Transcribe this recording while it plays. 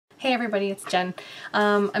Hey everybody, it's Jen.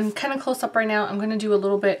 I'm kind of close up right now. I'm going to do a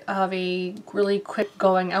little bit of a really quick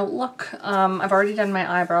going out look. I've already done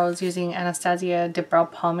my eyebrows using Anastasia Dip Brow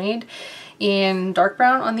Pomade in dark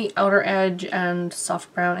brown on the outer edge and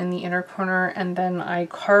soft brown in the inner corner, and then I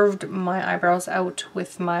carved my eyebrows out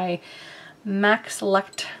with my MAC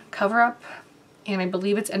Select cover-up, and I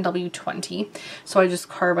believe it's NW20. So I just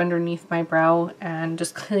carve underneath my brow and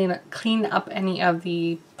just clean up any of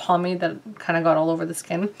the pomade that kind of got all over the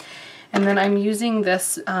skin. And then I'm using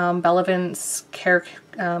this Bellevance Care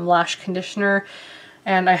Lash Conditioner,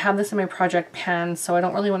 and I have this in my project pan, so I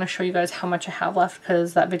don't really want to show you guys how much I have left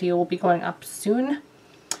because that video will be going up soon.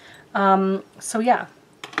 So yeah,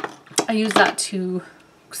 I use that to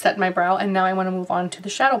set my brow, and now I want to move on to the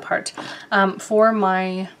shadow part. For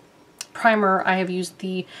my primer, I have used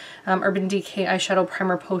the Urban Decay Eyeshadow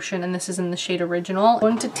Primer Potion, and this is in the shade Original. I'm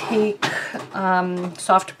going to take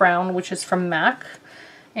Soft Brown, which is from MAC,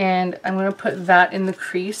 and I'm going to put that in the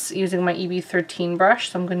crease using my EB13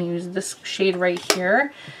 brush. So I'm going to use this shade right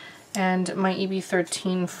here and my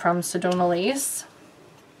EB13 from Sedona Lace.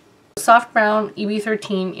 Soft Brown,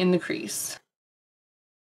 EB13 in the crease.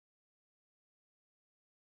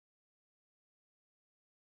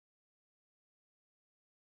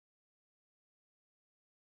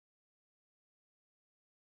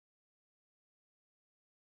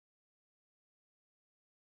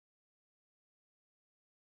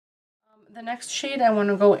 The next shade I want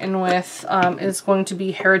to go in with is going to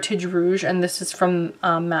be Heritage Rouge, and this is from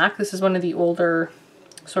MAC. This is one of the older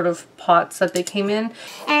sort of pots that they came in.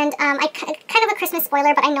 And I kind of a Christmas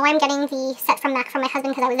spoiler, but I know I'm getting the set from MAC from my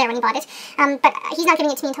husband because I was there when he bought it. But he's not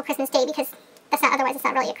giving it to me until Christmas Day because otherwise it's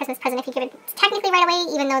not really a Christmas present if you give it technically right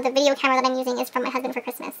away, even though the video camera that I'm using is from my husband for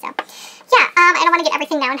Christmas. So yeah, I don't want to get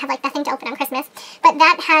everything now and have like nothing to open on Christmas. But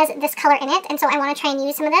that has this color in it, and so I want to try and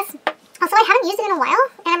use some of this. Also, I haven't used it in a while,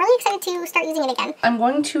 and I'm really excited to start using it again. I'm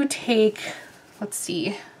going to take, let's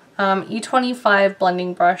see, E25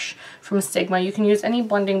 blending brush from Stigma. You can use any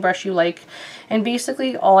blending brush you like, and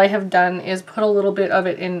basically all I have done is put a little bit of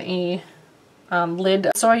it in a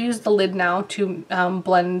lid. So I use the lid now to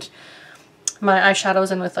blend my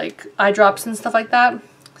eyeshadows in with like eye drops and stuff like that.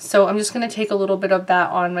 So I'm just going to take a little bit of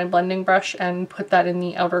that on my blending brush and put that in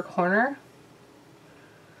the outer corner.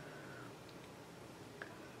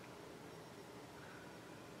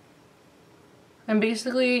 And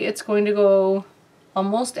basically it's going to go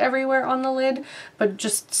almost everywhere on the lid, but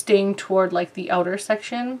just staying toward like the outer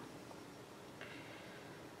section.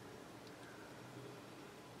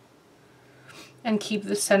 And keep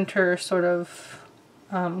the center sort of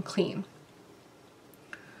clean.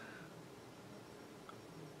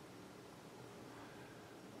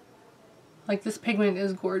 Like, this pigment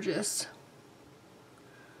is gorgeous.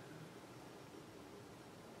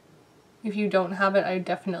 If you don't have it, I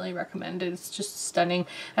definitely recommend it. It's just stunning,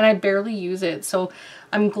 and I barely use it, so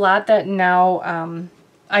I'm glad that now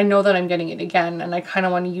I know that I'm getting it again, and I kind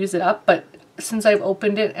of want to use it up, but since I've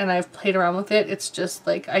opened it and I've played around with it, it's just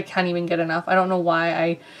like I can't even get enough. I don't know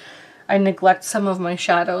why I neglect some of my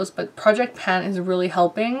shadows, but Project Pan is really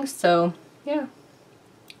helping, so yeah.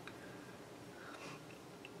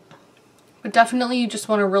 But definitely you just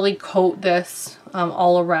want to really coat this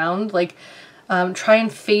all around, like try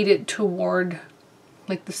and fade it toward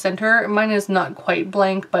like the center. Mine is not quite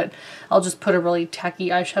blank, but I'll just put a really tacky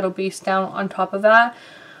eyeshadow base down on top of that.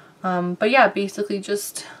 But yeah, basically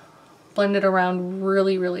just blend it around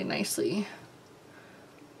really, really nicely.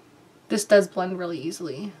 This does blend really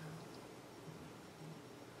easily.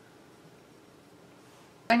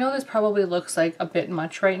 I know this probably looks like a bit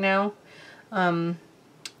much right now.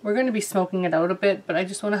 We're going to be smoking it out a bit, but I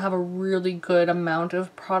just want to have a really good amount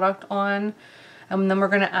of product on. And then we're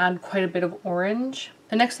going to add quite a bit of orange.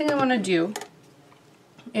 The next thing I want to do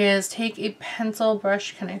is take a pencil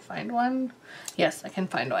brush. Can I find one? Yes, I can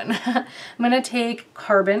find one. I'm going to take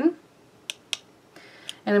Carbon,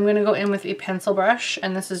 and I'm going to go in with a pencil brush,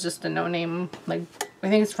 and this is just a no-name, like I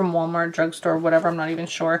think it's from Walmart, drugstore, whatever, I'm not even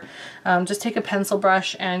sure. Just take a pencil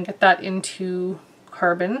brush and get that into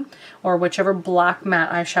Carbon or whichever black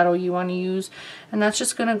matte eyeshadow you want to use, and that's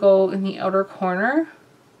just going to go in the outer corner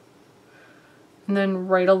and then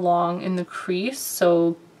right along in the crease.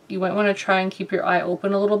 So you might want to try and keep your eye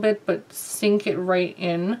open a little bit, but sink it right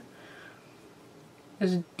in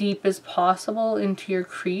as deep as possible into your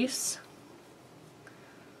crease.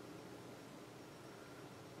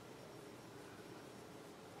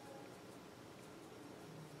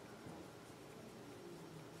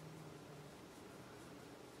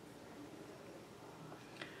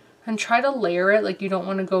 And try to layer it, like you don't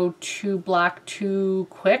want to go too black too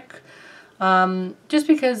quick, just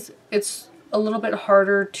because it's a little bit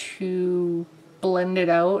harder to blend it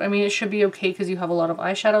out. I mean, it should be okay because you have a lot of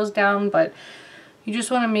eyeshadows down, but you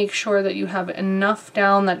just want to make sure that you have enough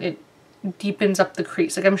down that it deepens up the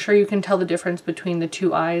crease. Like, I'm sure you can tell the difference between the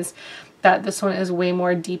two eyes, that this one is way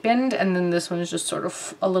more deepened and then this one is just sort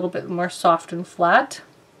of a little bit more soft and flat.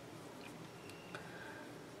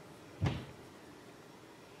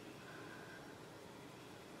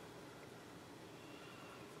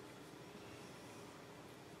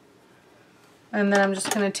 And then I'm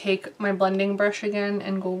just going to take my blending brush again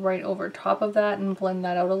and go right over top of that and blend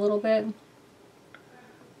that out a little bit.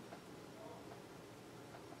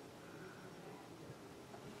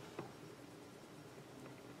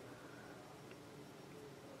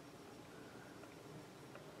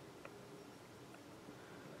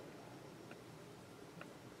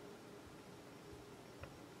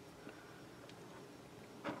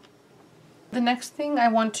 The next thing I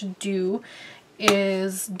want to do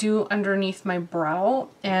is do underneath my brow,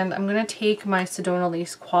 and I'm going to take my Sedona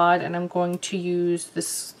Lace Quad and I'm going to use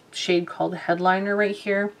this shade called Headliner right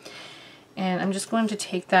here, and I'm just going to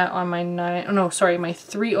take that on my my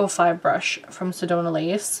 305 brush from Sedona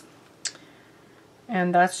Lace,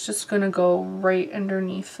 and that's just going to go right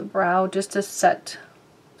underneath the brow just to set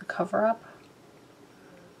the cover up.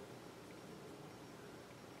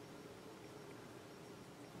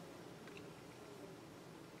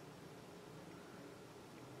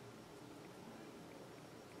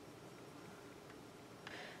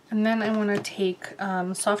 And then I want to take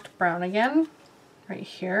soft brown again, right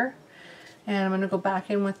here, and I'm going to go back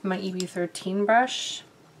in with my EB13 brush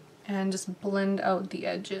and just blend out the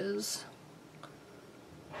edges.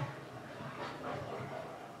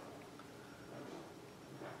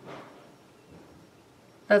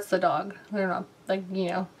 That's the dog. They're not, like, you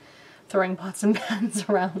know, throwing pots and pans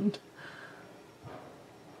around.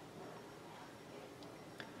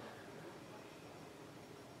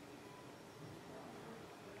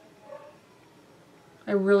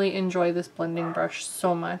 I really enjoy this blending brush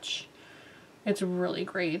so much. It's really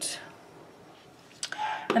great.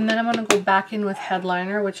 And then I'm going to go back in with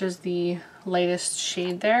Headliner, which is the lightest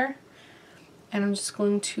shade there. And I'm just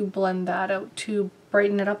going to blend that out to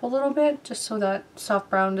brighten it up a little bit, just so that soft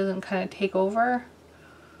brown doesn't kind of take over.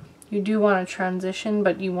 You do want to transition,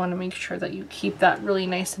 but you want to make sure that you keep that really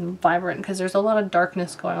nice and vibrant because there's a lot of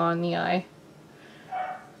darkness going on in the eye.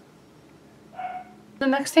 The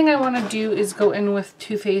next thing I want to do is go in with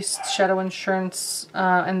Too Faced Shadow Insurance,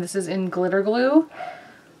 and this is in Glitter Glue.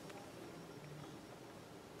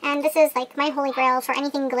 And this is like my holy grail for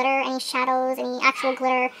anything glitter, any shadows, any actual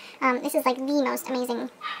glitter. This is like the most amazing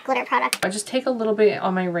glitter product. I just take a little bit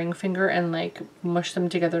on my ring finger and like mush them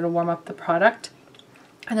together to warm up the product.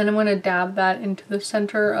 And then I'm going to dab that into the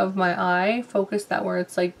center of my eye, focus that where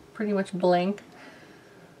it's like pretty much blank.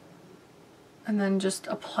 And then just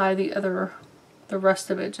apply the rest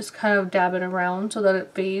of it, just kind of dab it around so that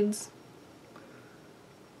it fades.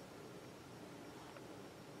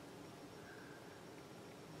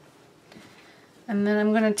 And then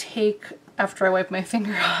I'm going to take, after I wipe my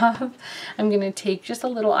finger off, I'm going to take just a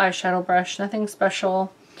little eyeshadow brush, nothing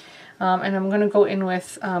special. And I'm going to go in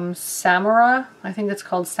with Samara, I think it's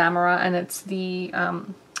called Samara, and it's the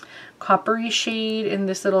coppery shade in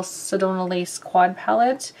this little Sedona Lace Quad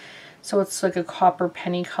palette. So it's like a copper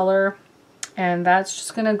penny color. And that's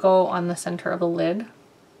just going to go on the center of the lid.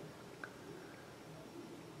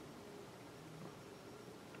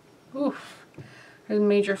 Oof, there's a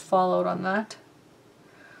major fallout on that.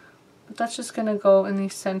 But that's just going to go in the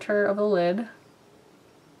center of the lid.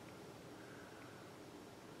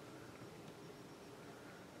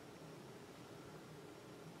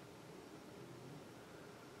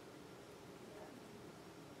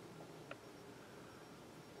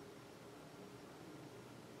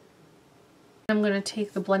 I'm going to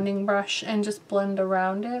take the blending brush and just blend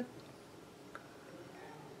around it.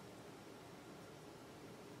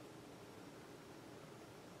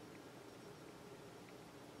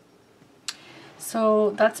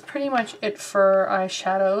 So that's pretty much it for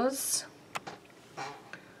eyeshadows.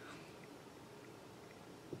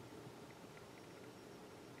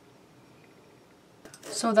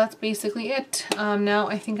 So that's basically it. Now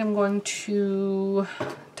I think I'm going to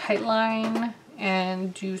tightline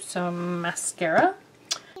and do some mascara.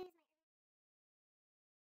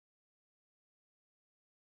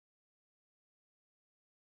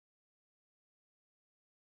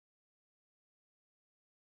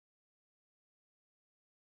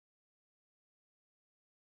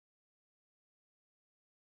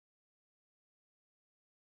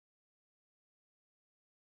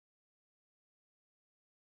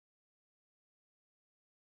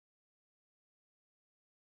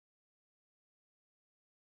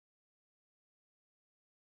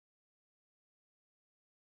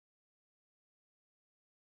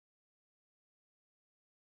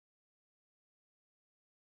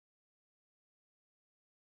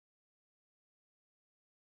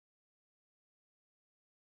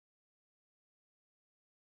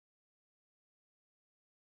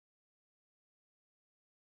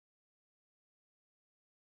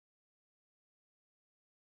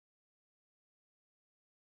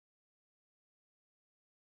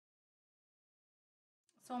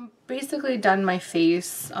 So I'm basically done my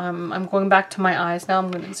face. I'm going back to my eyes now.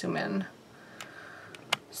 I'm going to zoom in.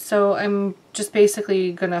 So I'm just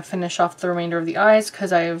basically going to finish off the remainder of the eyes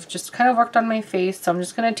because I've just kind of worked on my face. So I'm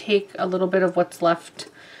just going to take a little bit of what's left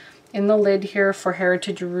in the lid here for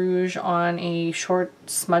Heritage Rouge on a short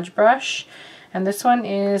smudge brush. And this one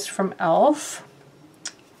is from e.l.f.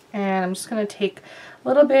 And I'm just going to take a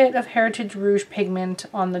little bit of Heritage Rouge pigment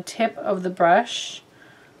on the tip of the brush.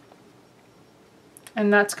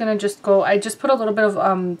 And that's going to just go, I just put a little bit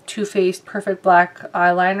of Too Faced Perfect Black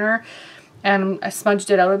eyeliner and I smudged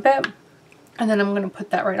it out a bit. And then I'm going to put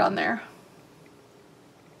that right on there.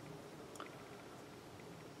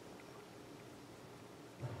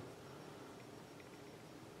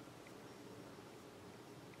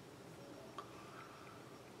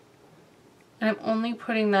 And I'm only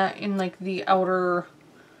putting that in like the outer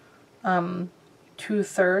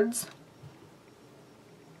 2/3.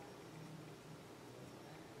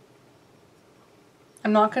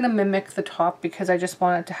 I'm not going to mimic the top because I just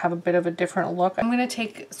want it to have a bit of a different look. I'm going to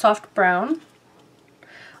take soft brown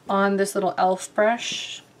on this little e.l.f.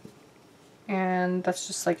 brush, and that's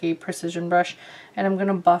just like a precision brush, and I'm going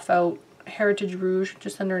to buff out Heritage Rouge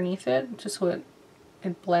just underneath it, just so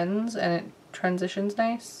it blends and it transitions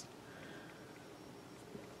nice.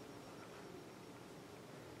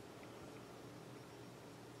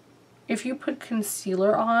 If you put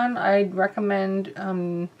concealer on, I'd recommend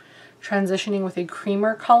transitioning with a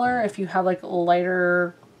creamer color if you have like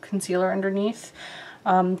lighter concealer underneath,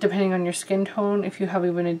 depending on your skin tone. If you have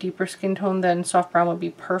even a deeper skin tone, then soft brown would be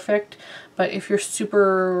perfect. But if you're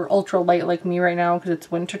super ultra light like me right now because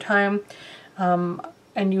it's winter time,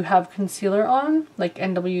 and you have concealer on like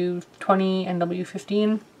NW20,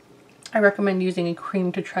 NW15, I recommend using a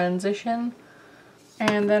cream to transition.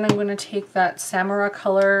 And then I'm going to take that Samara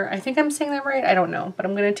color, I think I'm saying that right, I don't know, but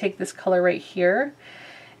I'm going to take this color right here,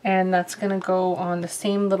 and that's going to go on the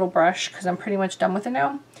same little brush because I'm pretty much done with it now.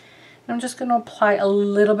 And I'm just going to apply a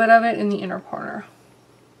little bit of it in the inner corner.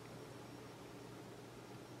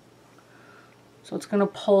 So it's going to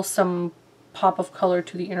pull some pop of color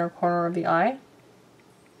to the inner corner of the eye.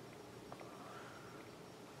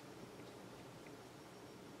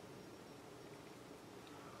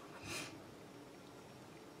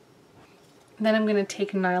 Then I'm going to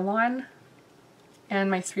take nylon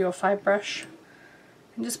and my 305 brush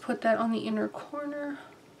and just put that on the inner corner,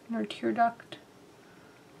 inner tear duct.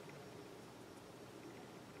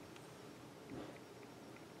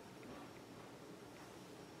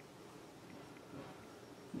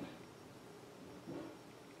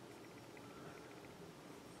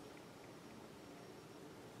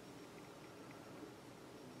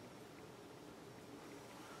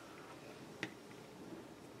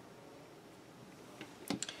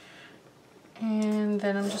 And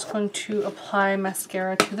then I'm just going to apply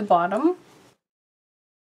mascara to the bottom.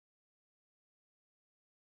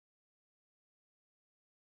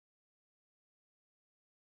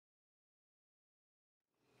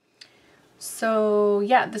 So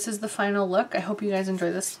yeah, this is the final look. I hope you guys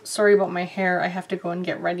enjoy this. Sorry about my hair. I have to go and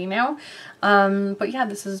get ready now. But yeah,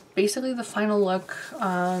 this is basically the final look.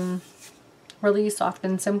 Really soft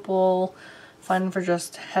and simple. Fun for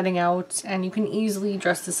just heading out, and you can easily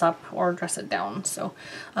dress this up or dress it down. So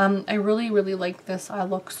I really like this eye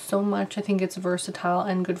look so much. I think it's versatile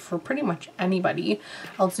and good for pretty much anybody.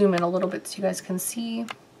 I'll zoom in a little bit so you guys can see,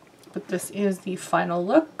 but this is the final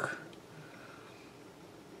look.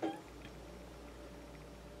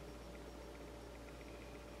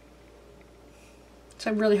 So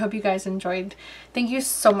I really hope you guys enjoyed. Thank you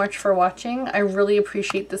so much for watching. I really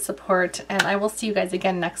appreciate the support, and I will see you guys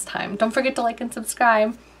again next time. Don't forget to like and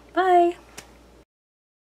subscribe. Bye!